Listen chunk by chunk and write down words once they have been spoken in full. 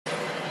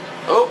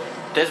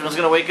Desmond's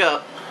gonna wake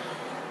up.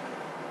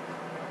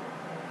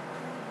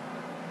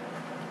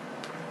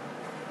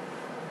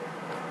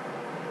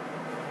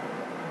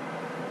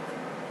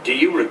 Do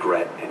you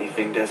regret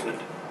anything, Desmond?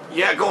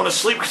 Yeah, going to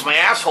sleep because my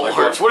asshole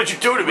hurts. What did you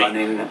do to me?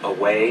 Running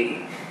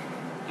away?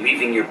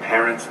 Leaving your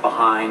parents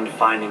behind,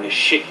 finding a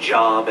shit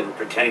job, and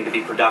pretending to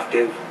be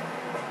productive?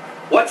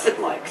 What's it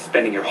like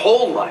spending your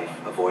whole life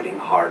avoiding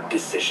hard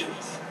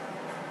decisions?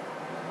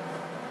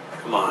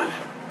 Come on.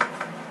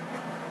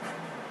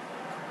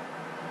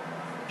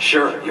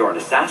 Sure, you're an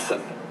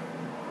assassin,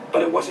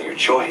 but it wasn't your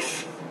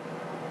choice.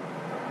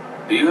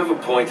 Do you have a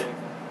point?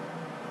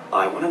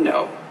 I want to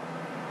know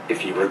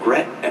if you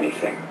regret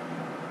anything.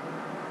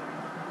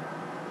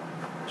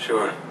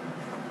 Sure.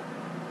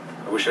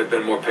 I wish I'd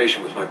been more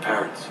patient with my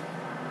parents.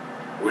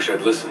 I wish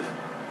I'd listened.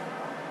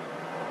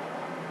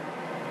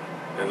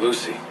 And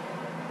Lucy.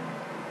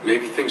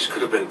 Maybe things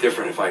could have been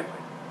different if I...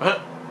 Huh?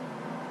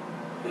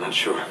 I'm not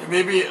sure.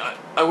 Maybe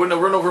I wouldn't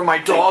have run over my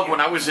dog when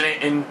I was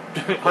in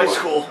high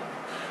school.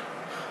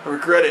 I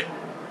regret it.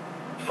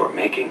 For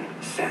making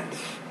sense.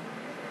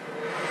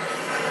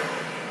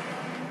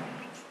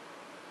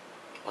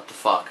 What the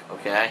fuck,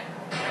 okay?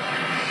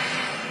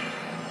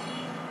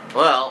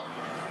 Well,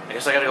 I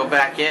guess I gotta go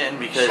back in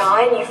because...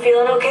 Shine, you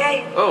feeling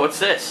okay? Oh, what's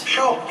this?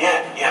 Sure,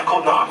 yeah,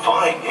 good, no, I'm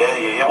fine.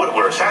 Yeah.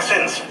 We're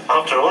assassins,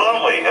 after all,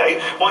 aren't we, eh?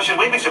 Why should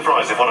we be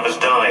surprised if one of us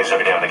dies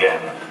every now and again?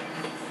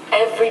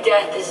 Every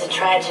death is a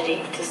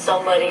tragedy to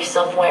somebody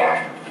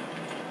somewhere.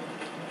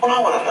 What I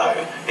want to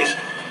know is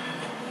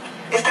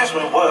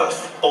Desmond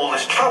worth all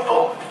this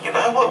trouble? You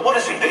know, what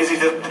is he? Is he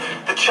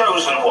the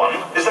chosen one?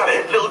 Is that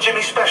it? Little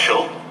Jimmy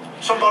Special?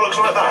 Some bollocks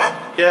like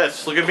that?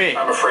 Yes, look at me.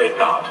 I'm afraid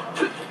not.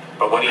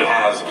 But what he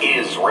has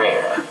is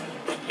rare.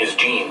 His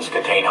genes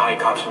contain high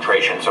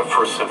concentrations of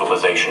first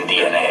civilization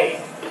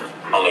DNA.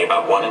 Only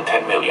about 1 in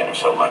 10 million are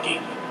so lucky.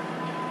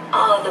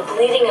 Oh, the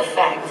bleeding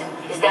effect.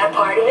 Is that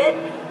part of it?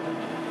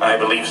 I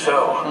believe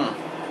so.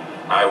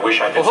 I wish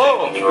I could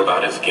say we knew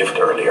about his gift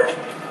earlier.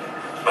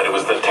 But it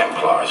was the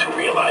Templars who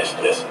realized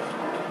this.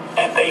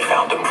 And they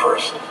found him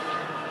first.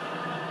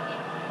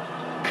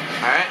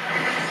 Alright.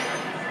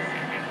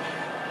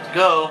 Let's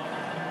go.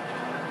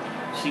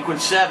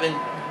 Sequence 7.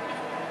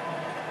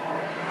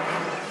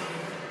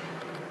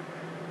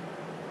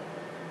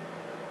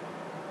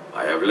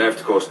 I have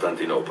left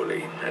Constantinople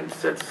and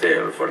set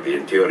sail for the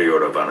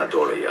interior of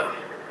Anatolia,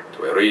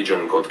 to a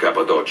region called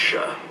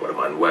Cappadocia, where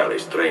Manuel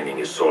is training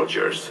his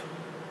soldiers.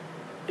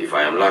 If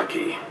I am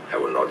lucky, I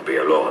will not be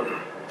alone,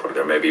 for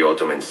there may be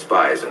Ottoman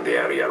spies in the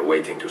area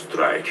waiting to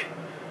strike.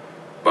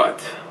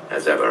 But,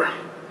 as ever,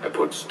 I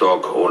put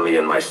stock only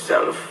in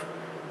myself,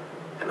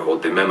 and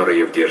hold the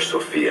memory of dear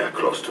Sophia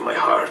close to my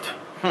heart.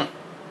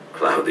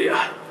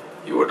 Claudia,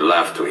 you would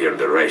laugh to hear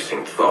the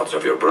racing thoughts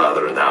of your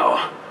brother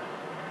now.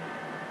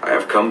 I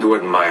have come to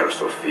admire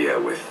Sophia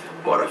with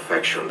more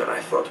affection than I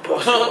thought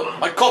possible.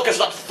 My cock has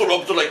not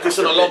throbbed like this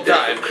in a After long the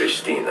death time. of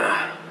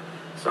Christina,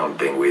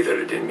 something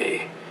withered in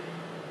me.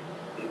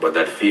 But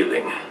that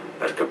feeling,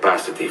 that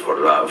capacity for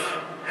love,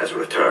 has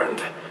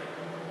returned.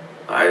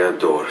 I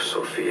adore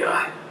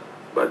Sophia,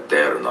 but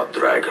dare not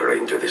drag her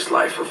into this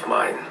life of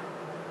mine.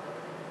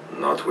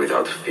 Not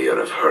without fear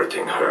of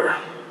hurting her,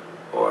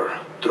 or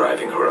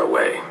driving her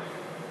away.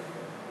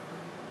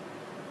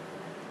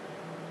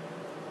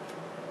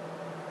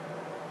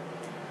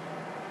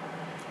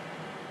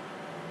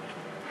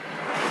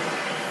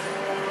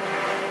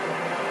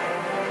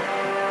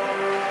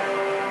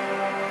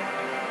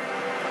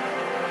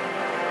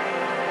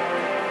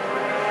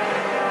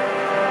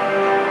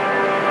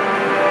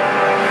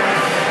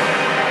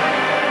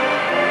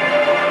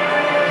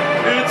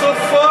 It's a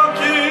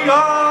fucking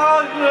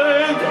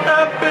island,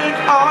 epic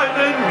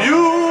island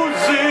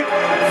music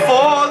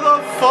for the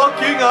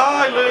fucking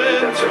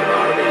island. That's an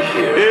army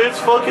here. It's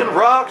fucking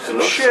rocks and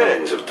No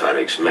shit. signs of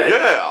Tarek's men.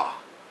 Yeah.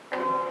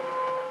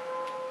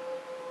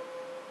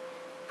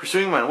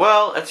 Pursuing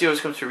Manuel, Ezio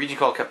has come to a region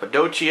called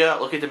Cappadocia.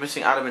 Locate the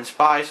missing Ottoman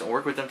spies and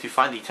work with them to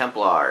find the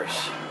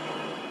Templars.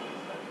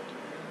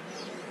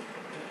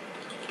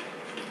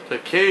 The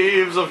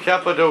Caves of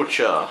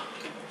Cappadocia.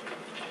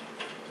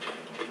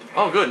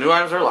 Oh good, new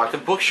items are locked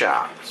in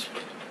bookshops.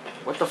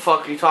 What the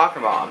fuck are you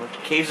talking about? I'm in the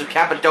Caves of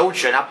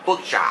Cappadocia, not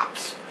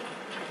bookshops.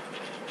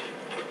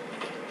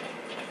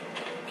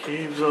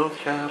 Caves of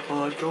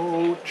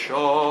Cappadocia.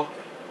 Ho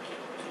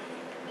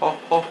ho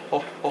ho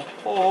ho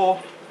ho.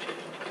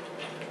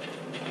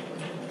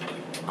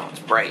 Oh, it's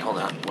bright. Hold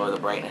on. Lower the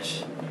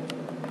brightness.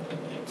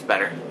 It's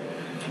better.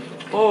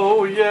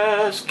 Oh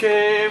yes,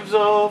 Caves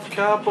of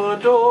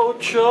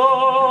Cappadocia.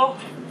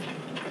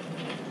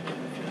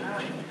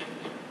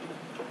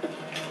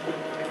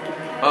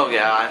 Oh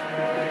god.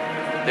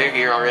 They're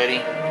here already.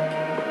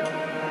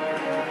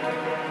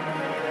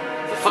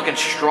 The fucking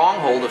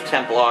stronghold of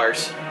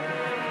Templars.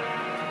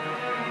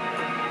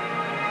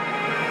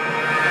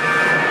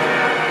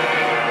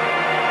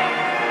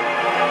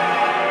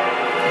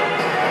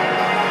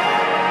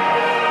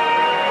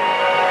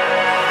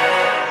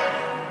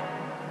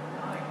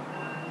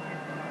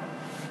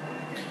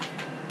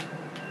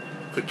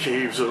 The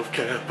Caves of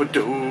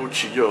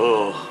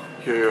Cappadocia.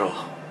 Yeah.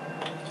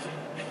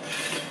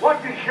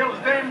 What the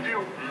hell's named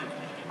you?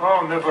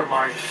 Oh, never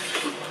mind.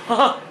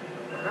 Haha.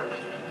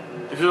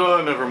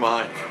 Oh, never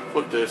mind.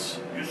 Fuck this.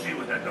 You see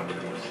what that number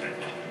was saying?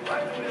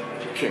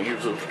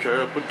 Caves of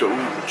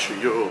Cappadocia.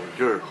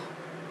 Yeah.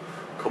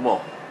 Come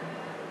on.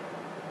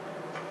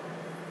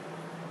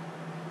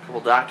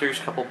 Couple doctors,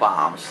 couple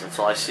bombs. That's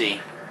all I see.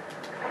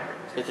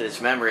 Let's get to this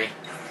memory.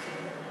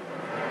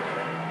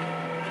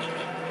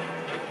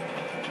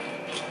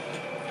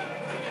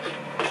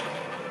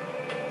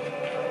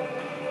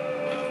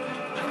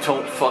 I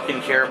don't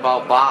fucking care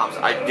about bombs.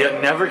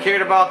 Never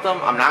cared about them.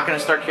 I'm not going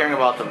to start caring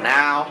about them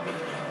now.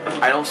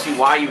 I don't see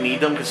why you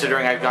need them,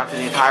 considering I've gone through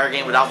the entire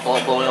game without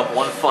blowing up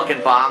one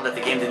fucking bomb that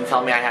the game didn't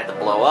tell me I had to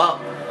blow up.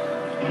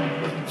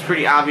 It's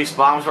pretty obvious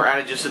bombs were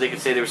added just so they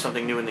could say there was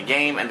something new in the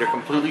game, and they're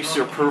completely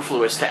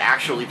superfluous to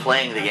actually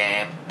playing the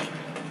game.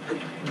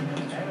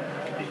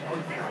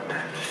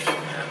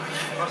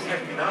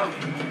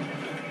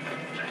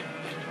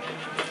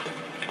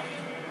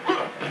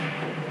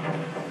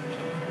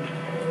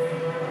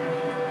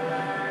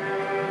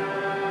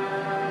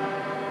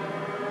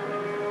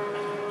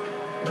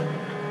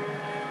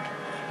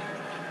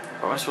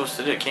 What am I supposed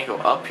to do? I can't go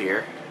up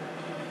here.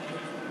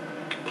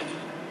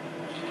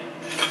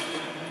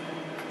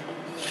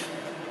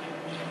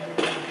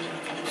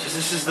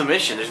 This is the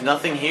mission. There's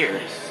nothing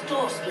here.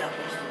 Look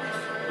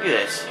at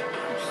this.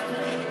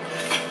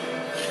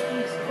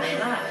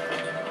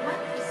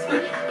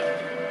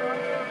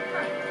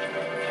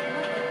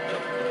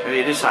 Maybe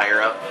it is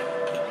higher up.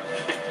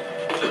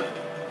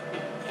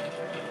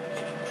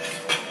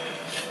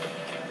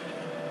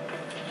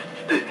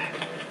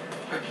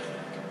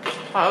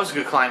 Oh, that was a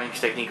good climbing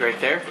technique right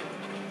there.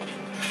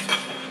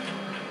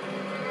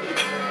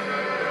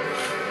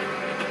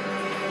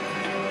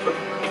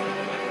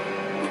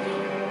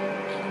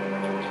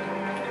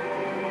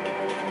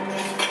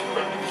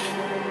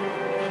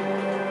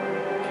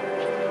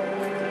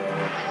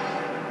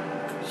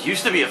 It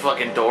used to be a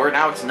fucking door,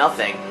 now it's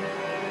nothing.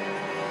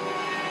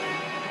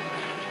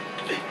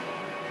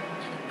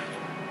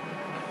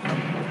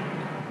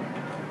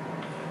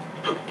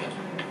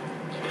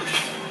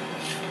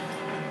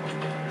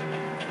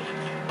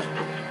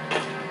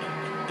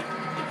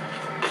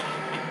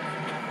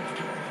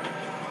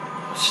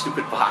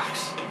 Stupid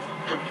box.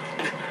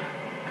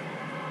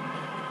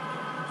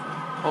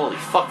 Holy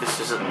fuck, this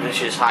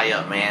is high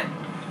up, man.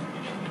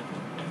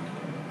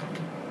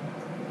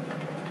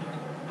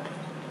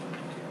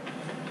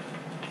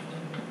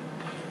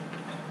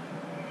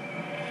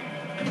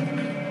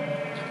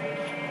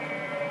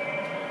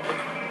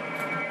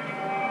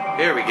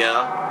 Here we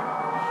go.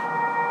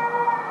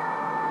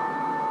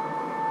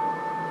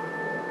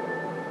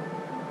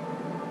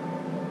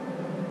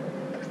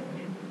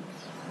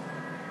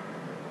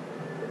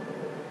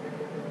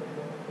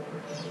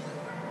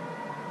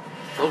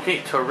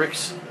 Locate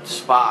Tariq's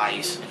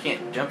spies. I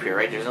can't jump here,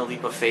 right? There's no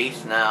leap of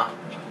faith now.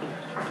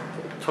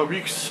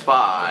 Tariq's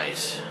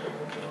spies.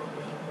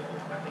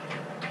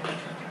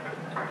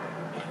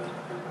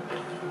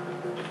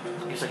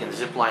 I guess I can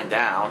zip line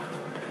down.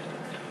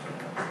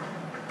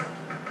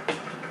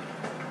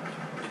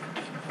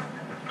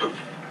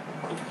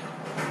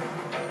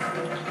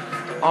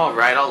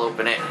 Alright, I'll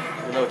open it.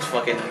 Even though it's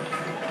fucking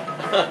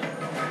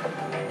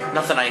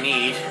nothing I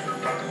need.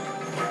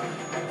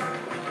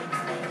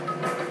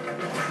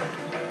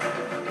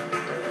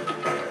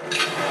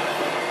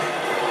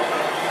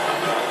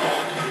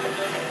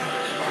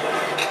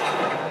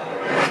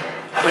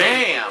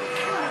 Bam!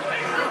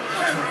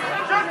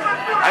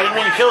 I didn't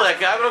mean to kill that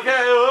guy, but okay.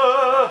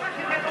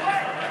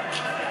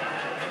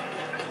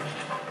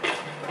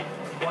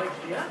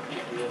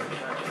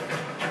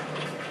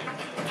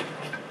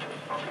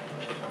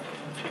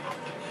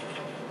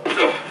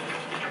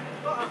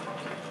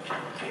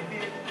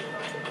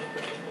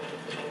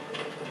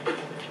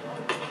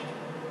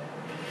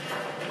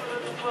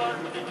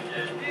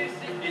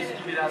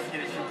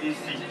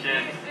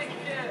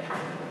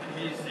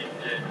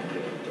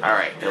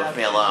 Alright, they left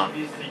me alone.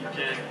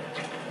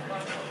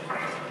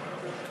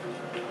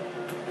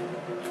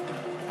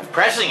 I'm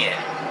pressing it.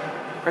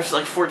 Press it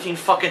like 14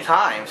 fucking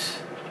times.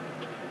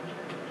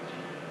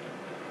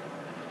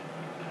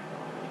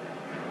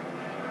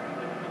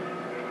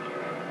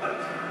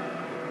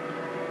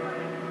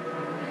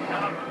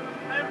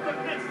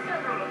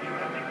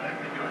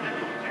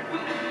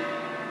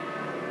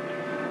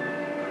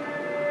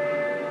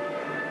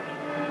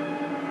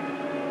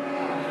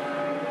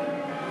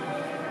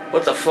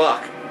 What the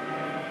fuck?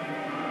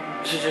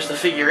 This is just a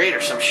figure 8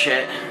 or some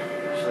shit.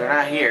 So they're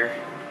not here.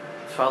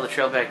 Let's follow the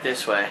trail back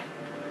this way.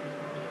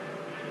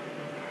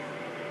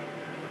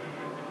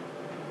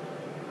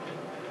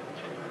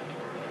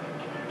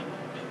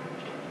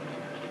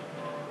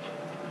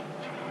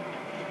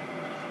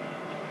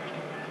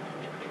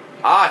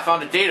 Ah, I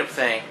found a data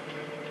thing.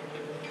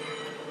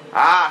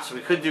 Ah, so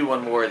we could do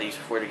one more of these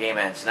before the game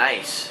ends.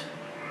 Nice.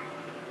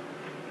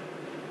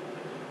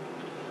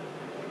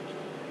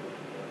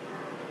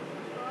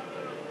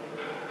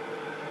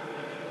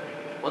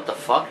 What the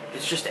fuck?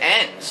 It just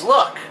ends.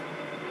 Look.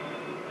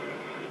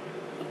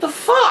 What the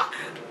fuck?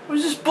 What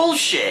is this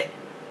bullshit?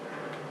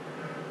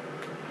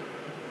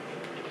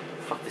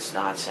 Fuck this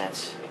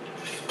nonsense.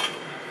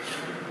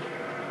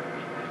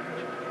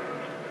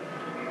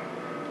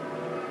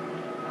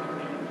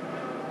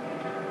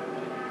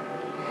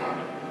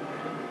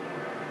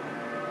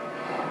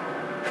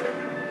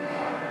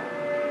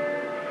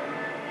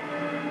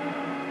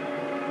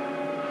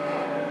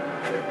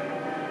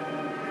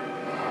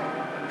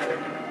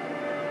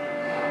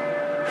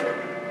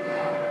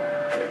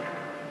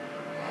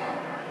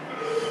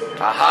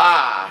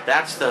 Aha!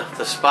 That's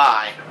the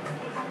spy.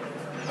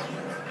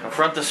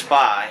 Confront the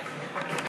spy.